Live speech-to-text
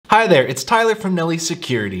Hi there, it's Tyler from Nelly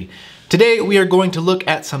Security. Today we are going to look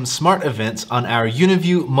at some smart events on our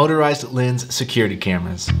Uniview motorized lens security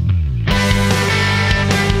cameras.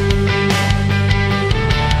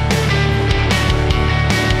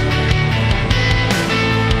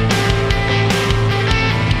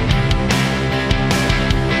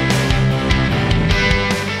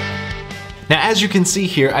 Now, as you can see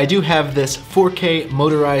here, I do have this 4K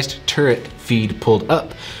motorized turret feed pulled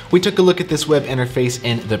up. We took a look at this web interface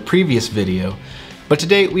in the previous video, but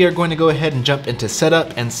today we are going to go ahead and jump into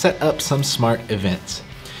setup and set up some smart events.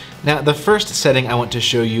 Now, the first setting I want to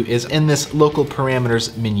show you is in this local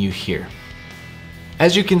parameters menu here.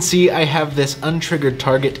 As you can see, I have this untriggered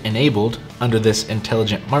target enabled under this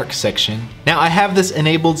intelligent mark section. Now I have this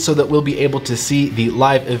enabled so that we'll be able to see the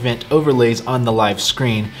live event overlays on the live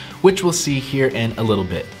screen, which we'll see here in a little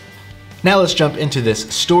bit. Now let's jump into this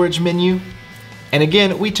storage menu. And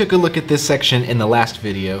again, we took a look at this section in the last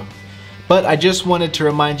video, but I just wanted to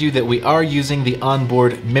remind you that we are using the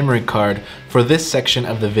onboard memory card for this section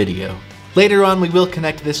of the video. Later on, we will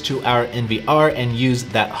connect this to our NVR and use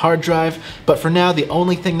that hard drive, but for now, the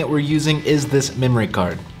only thing that we're using is this memory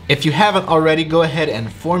card. If you haven't already, go ahead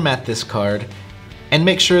and format this card and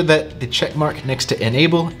make sure that the check mark next to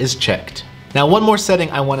enable is checked. Now, one more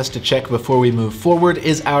setting I want us to check before we move forward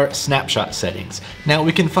is our snapshot settings. Now,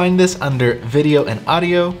 we can find this under video and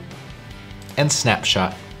audio and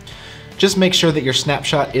snapshot. Just make sure that your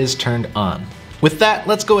snapshot is turned on. With that,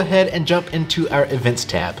 let's go ahead and jump into our events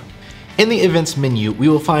tab. In the events menu, we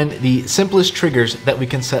will find the simplest triggers that we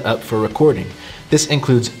can set up for recording. This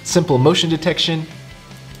includes simple motion detection,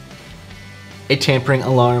 a tampering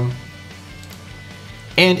alarm,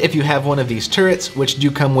 and if you have one of these turrets, which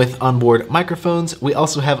do come with onboard microphones, we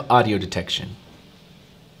also have audio detection.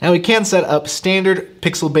 Now we can set up standard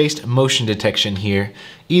pixel-based motion detection here,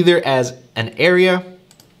 either as an area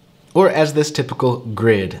or as this typical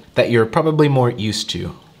grid that you're probably more used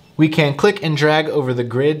to. We can click and drag over the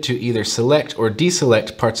grid to either select or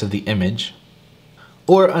deselect parts of the image.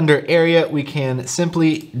 Or under area, we can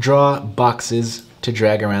simply draw boxes to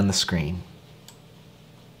drag around the screen.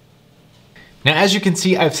 Now, as you can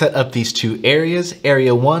see, I've set up these two areas.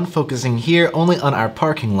 Area 1 focusing here only on our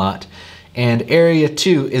parking lot, and Area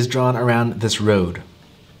 2 is drawn around this road.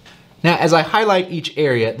 Now, as I highlight each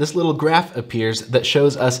area, this little graph appears that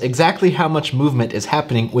shows us exactly how much movement is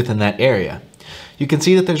happening within that area. You can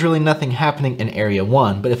see that there's really nothing happening in Area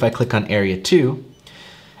 1, but if I click on Area 2,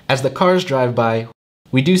 as the cars drive by,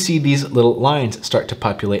 we do see these little lines start to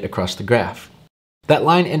populate across the graph. That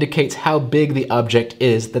line indicates how big the object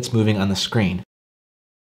is that's moving on the screen.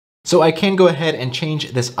 So I can go ahead and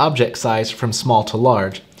change this object size from small to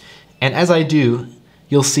large, and as I do,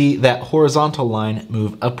 you'll see that horizontal line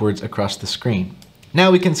move upwards across the screen.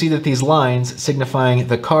 Now we can see that these lines, signifying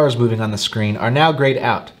the cars moving on the screen, are now grayed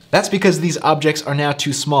out. That's because these objects are now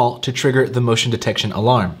too small to trigger the motion detection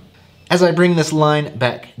alarm. As I bring this line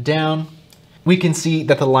back down, we can see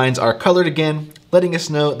that the lines are colored again, letting us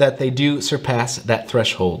know that they do surpass that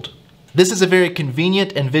threshold. This is a very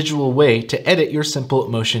convenient and visual way to edit your simple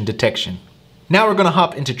motion detection. Now we're going to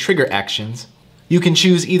hop into trigger actions. You can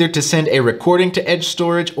choose either to send a recording to edge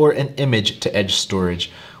storage or an image to edge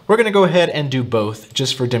storage. We're going to go ahead and do both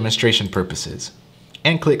just for demonstration purposes.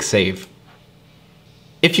 And click save.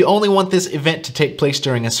 If you only want this event to take place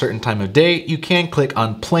during a certain time of day, you can click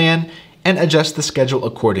on plan and adjust the schedule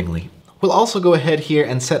accordingly. We'll also go ahead here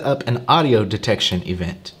and set up an audio detection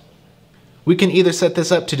event. We can either set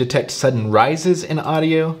this up to detect sudden rises in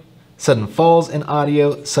audio, sudden falls in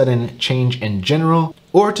audio, sudden change in general,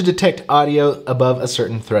 or to detect audio above a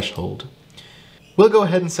certain threshold. We'll go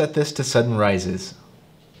ahead and set this to sudden rises.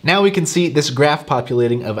 Now we can see this graph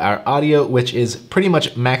populating of our audio, which is pretty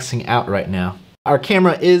much maxing out right now. Our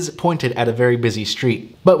camera is pointed at a very busy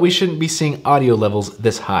street, but we shouldn't be seeing audio levels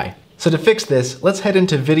this high. So to fix this, let's head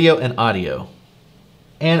into video and audio.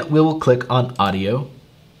 And we'll click on audio.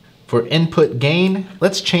 For input gain,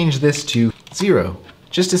 let's change this to 0,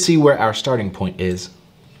 just to see where our starting point is.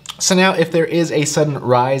 So now if there is a sudden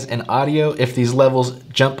rise in audio, if these levels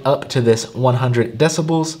jump up to this 100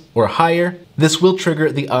 decibels or higher, this will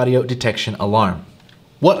trigger the audio detection alarm.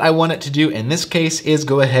 What I want it to do in this case is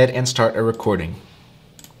go ahead and start a recording,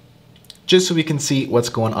 just so we can see what's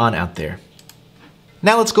going on out there.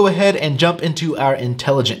 Now let's go ahead and jump into our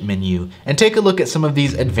intelligent menu and take a look at some of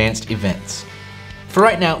these advanced events. For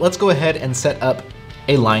right now, let's go ahead and set up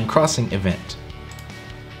a line crossing event.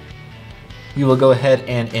 We will go ahead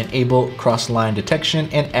and enable cross-line detection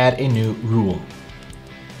and add a new rule.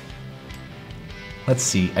 Let's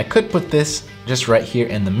see, I could put this just right here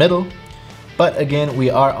in the middle, But again,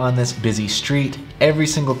 we are on this busy street. Every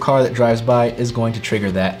single car that drives by is going to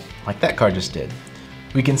trigger that, like that car just did.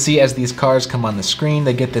 We can see as these cars come on the screen,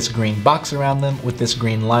 they get this green box around them with this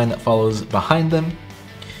green line that follows behind them.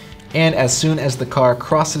 And as soon as the car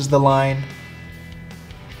crosses the line,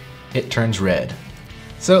 it turns red.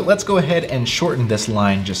 So let's go ahead and shorten this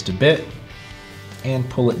line just a bit and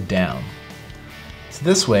pull it down. So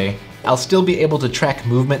this way, I'll still be able to track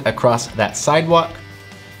movement across that sidewalk,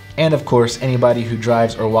 and of course, anybody who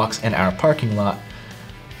drives or walks in our parking lot,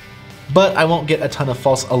 but I won't get a ton of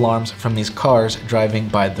false alarms from these cars driving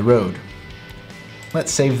by the road.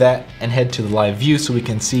 Let's save that and head to the live view so we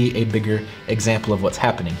can see a bigger example of what's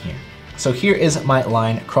happening here. So here is my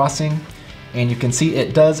line crossing, and you can see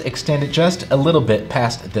it does extend just a little bit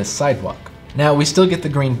past this sidewalk. Now we still get the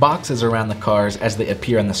green boxes around the cars as they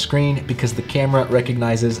appear on the screen because the camera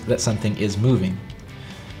recognizes that something is moving.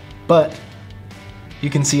 But you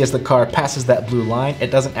can see as the car passes that blue line, it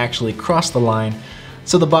doesn't actually cross the line,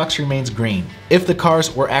 so the box remains green. If the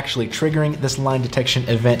cars were actually triggering this line detection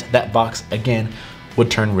event, that box again would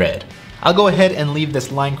turn red. I'll go ahead and leave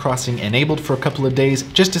this line crossing enabled for a couple of days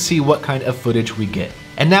just to see what kind of footage we get.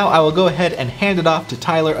 And now I will go ahead and hand it off to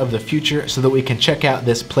Tyler of the future so that we can check out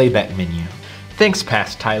this playback menu. Thanks,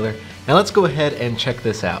 past Tyler. Now let's go ahead and check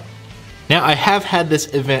this out. Now I have had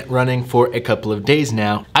this event running for a couple of days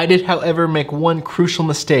now. I did, however, make one crucial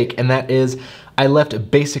mistake, and that is I left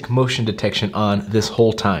basic motion detection on this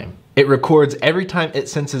whole time. It records every time it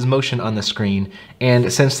senses motion on the screen,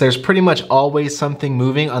 and since there's pretty much always something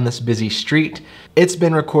moving on this busy street, it's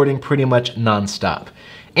been recording pretty much non-stop.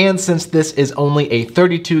 And since this is only a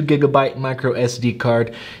 32 gigabyte micro SD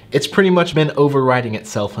card, it's pretty much been overriding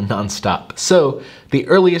itself non-stop. So the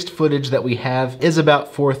earliest footage that we have is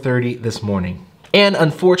about 4:30 this morning. And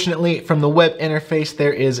unfortunately, from the web interface,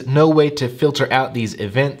 there is no way to filter out these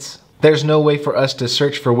events. There's no way for us to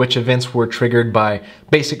search for which events were triggered by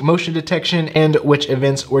basic motion detection and which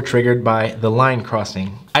events were triggered by the line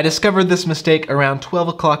crossing. I discovered this mistake around 12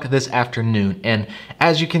 o'clock this afternoon, and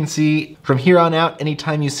as you can see, from here on out,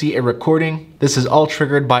 anytime you see a recording, this is all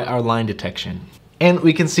triggered by our line detection. And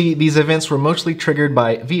we can see these events were mostly triggered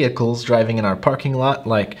by vehicles driving in our parking lot,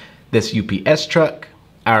 like this UPS truck,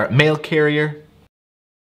 our mail carrier,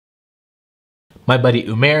 my buddy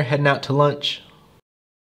Umair heading out to lunch.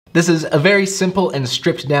 This is a very simple and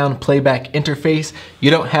stripped down playback interface.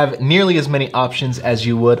 You don't have nearly as many options as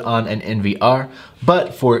you would on an NVR,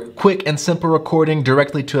 but for quick and simple recording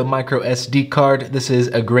directly to a micro SD card, this is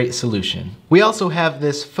a great solution. We also have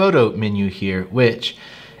this photo menu here, which,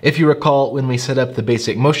 if you recall when we set up the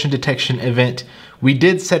basic motion detection event, we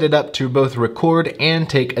did set it up to both record and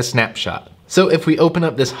take a snapshot. So if we open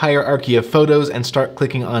up this hierarchy of photos and start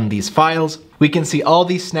clicking on these files, we can see all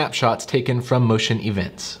these snapshots taken from motion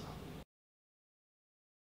events.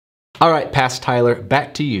 All right, past Tyler,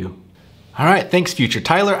 back to you. All right, thanks, future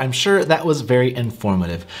Tyler. I'm sure that was very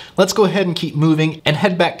informative. Let's go ahead and keep moving and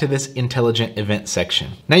head back to this intelligent event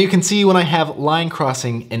section. Now you can see when I have line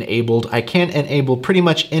crossing enabled, I can enable pretty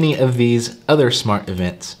much any of these other smart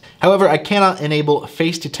events. However, I cannot enable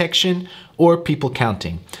face detection or people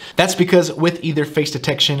counting. That's because with either face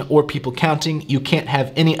detection or people counting, you can't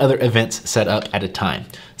have any other events set up at a time.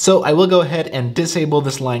 So I will go ahead and disable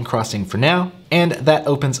this line crossing for now, and that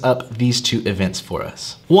opens up these two events for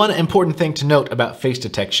us. One important thing to note about face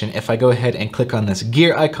detection, if I go ahead and click on this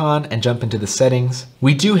gear icon and jump into the settings,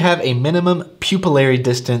 we do have a minimum pupillary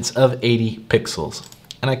distance of 80 pixels.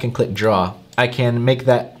 And I can click draw. I can make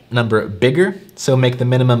that number bigger, so make the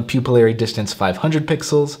minimum pupillary distance 500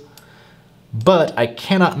 pixels, but I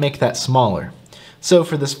cannot make that smaller. So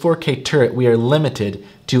for this 4K turret, we are limited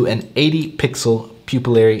to an 80 pixel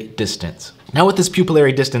pupillary distance. Now what this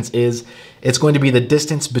pupillary distance is, it's going to be the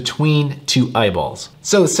distance between two eyeballs.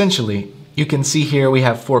 So essentially, you can see here we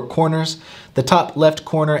have four corners. The top left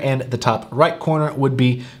corner and the top right corner would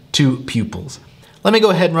be two pupils. Let me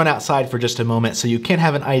go ahead and run outside for just a moment so you can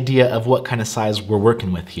have an idea of what kind of size we're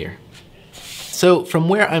working with here. So from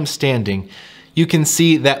where I'm standing, you can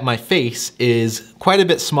see that my face is quite a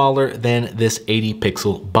bit smaller than this 80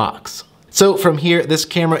 pixel box. So from here, this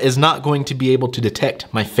camera is not going to be able to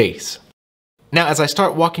detect my face. Now, as I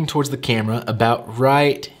start walking towards the camera about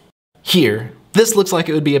right here, this looks like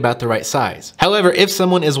it would be about the right size. However, if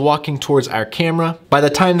someone is walking towards our camera, by the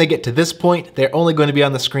time they get to this point, they're only going to be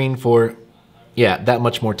on the screen for, yeah, that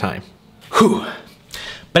much more time. Whew.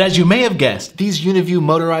 But as you may have guessed, these Uniview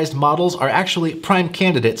motorized models are actually prime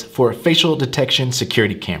candidates for facial detection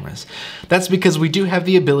security cameras. That's because we do have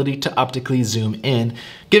the ability to optically zoom in,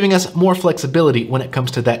 giving us more flexibility when it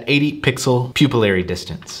comes to that 80 pixel pupillary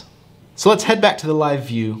distance. So let's head back to the live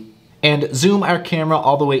view and zoom our camera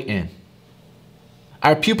all the way in.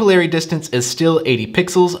 Our pupillary distance is still 80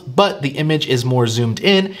 pixels, but the image is more zoomed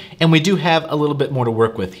in, and we do have a little bit more to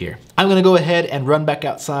work with here. I'm gonna go ahead and run back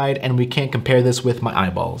outside, and we can compare this with my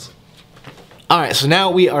eyeballs. All right, so now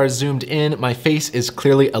we are zoomed in. My face is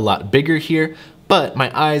clearly a lot bigger here, but my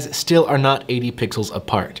eyes still are not 80 pixels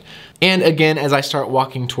apart. And again, as I start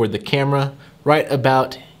walking toward the camera, right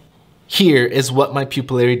about here is what my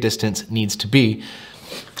pupillary distance needs to be.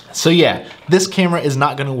 So yeah, this camera is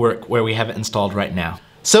not gonna work where we have it installed right now.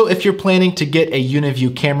 So if you're planning to get a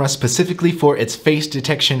Uniview camera specifically for its face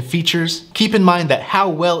detection features, keep in mind that how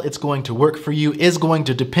well it's going to work for you is going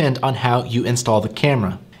to depend on how you install the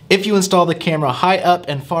camera. If you install the camera high up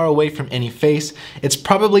and far away from any face, it's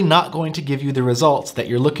probably not going to give you the results that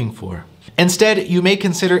you're looking for. Instead, you may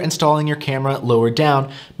consider installing your camera lower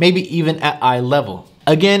down, maybe even at eye level.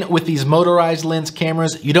 Again, with these motorized lens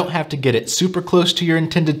cameras, you don't have to get it super close to your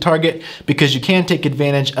intended target because you can take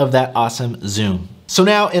advantage of that awesome zoom. So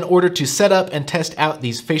now, in order to set up and test out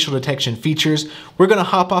these facial detection features, we're gonna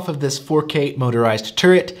hop off of this 4K motorized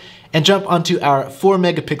turret and jump onto our 4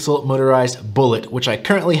 megapixel motorized bullet, which I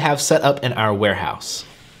currently have set up in our warehouse.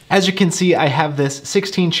 As you can see, I have this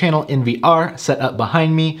 16 channel NVR set up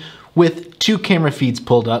behind me with 2 camera feeds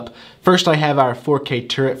pulled up. First, I have our 4K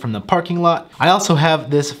turret from the parking lot. I also have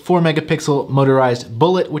this 4 megapixel motorized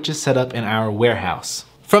bullet, which is set up in our warehouse.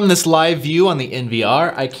 From this live view on the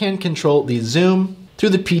NVR, I can control the zoom through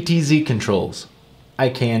the PTZ controls. I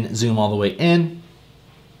can zoom all the way in,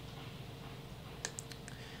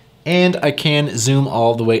 and I can zoom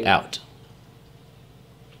all the way out.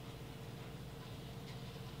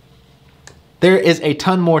 There is a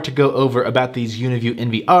ton more to go over about these Uniview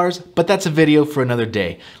NVRs, but that's a video for another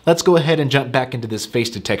day. Let's go ahead and jump back into this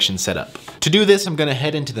face detection setup. To do this, I'm gonna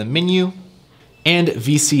head into the menu and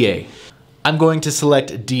VCA. I'm going to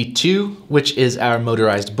select D2, which is our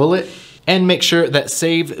motorized bullet, and make sure that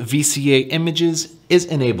Save VCA Images is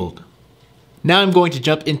enabled. Now I'm going to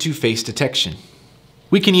jump into face detection.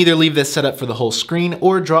 We can either leave this set up for the whole screen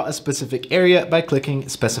or draw a specific area by clicking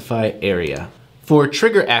Specify Area. For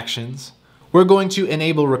trigger actions, we're going to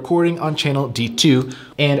enable recording on channel D2,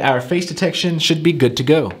 and our face detection should be good to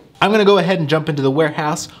go. I'm gonna go ahead and jump into the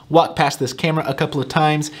warehouse, walk past this camera a couple of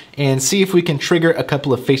times, and see if we can trigger a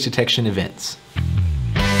couple of face detection events.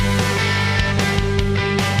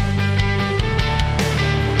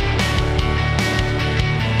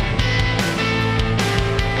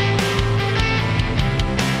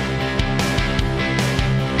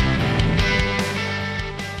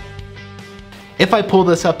 If I pull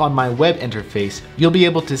this up on my web interface, you'll be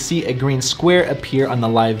able to see a green square appear on the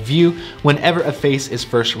live view whenever a face is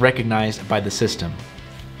first recognized by the system.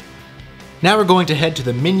 Now we're going to head to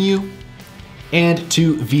the menu and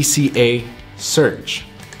to VCA Search.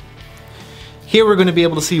 Here we're going to be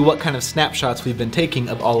able to see what kind of snapshots we've been taking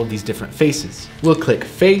of all of these different faces. We'll click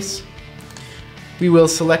Face. We will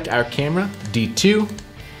select our camera, D2.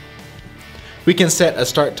 We can set a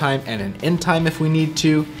start time and an end time if we need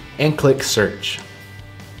to, and click Search.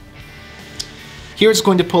 Here it's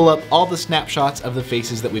going to pull up all the snapshots of the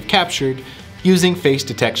faces that we've captured using face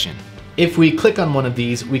detection. If we click on one of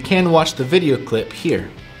these, we can watch the video clip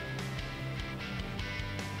here.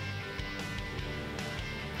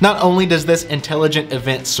 Not only does this intelligent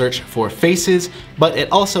event search for faces, but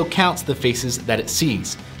it also counts the faces that it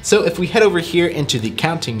sees. So if we head over here into the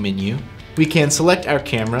counting menu, we can select our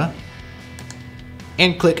camera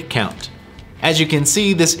and click Count. As you can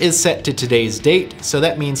see, this is set to today's date, so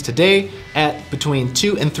that means today at between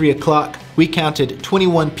 2 and 3 o'clock, we counted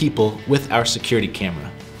 21 people with our security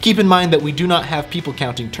camera. Keep in mind that we do not have people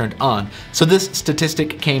counting turned on, so this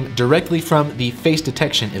statistic came directly from the face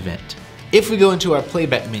detection event. If we go into our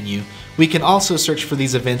playback menu, we can also search for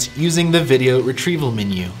these events using the video retrieval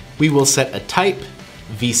menu. We will set a type,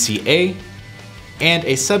 VCA, and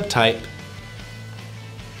a subtype,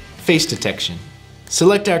 face detection.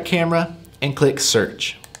 Select our camera and click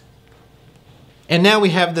Search. And now we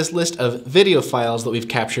have this list of video files that we've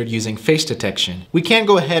captured using face detection. We can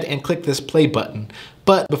go ahead and click this play button,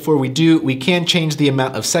 but before we do, we can change the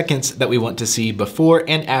amount of seconds that we want to see before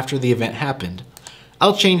and after the event happened.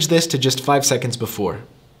 I'll change this to just 5 seconds before,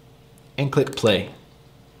 and click play.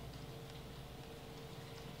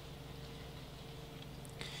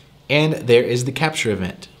 And there is the capture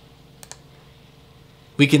event.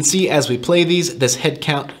 We can see as we play these, this head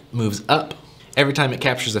count moves up. Every time it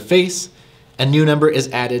captures a face, a new number is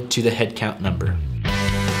added to the head count number.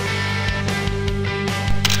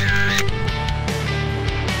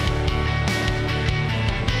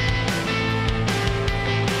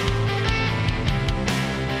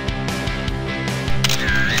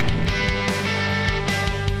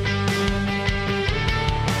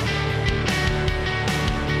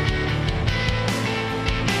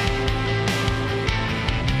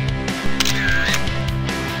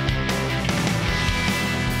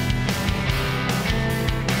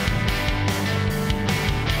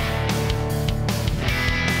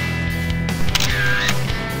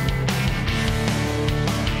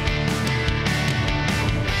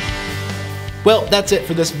 Well, that's it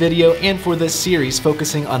for this video and for this series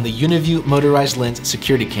focusing on the Uniview motorized lens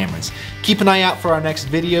security cameras. Keep an eye out for our next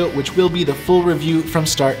video, which will be the full review from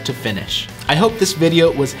start to finish. I hope this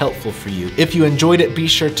video was helpful for you. If you enjoyed it, be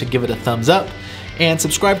sure to give it a thumbs up and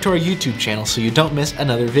subscribe to our YouTube channel so you don't miss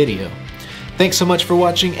another video. Thanks so much for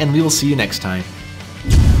watching, and we will see you next time.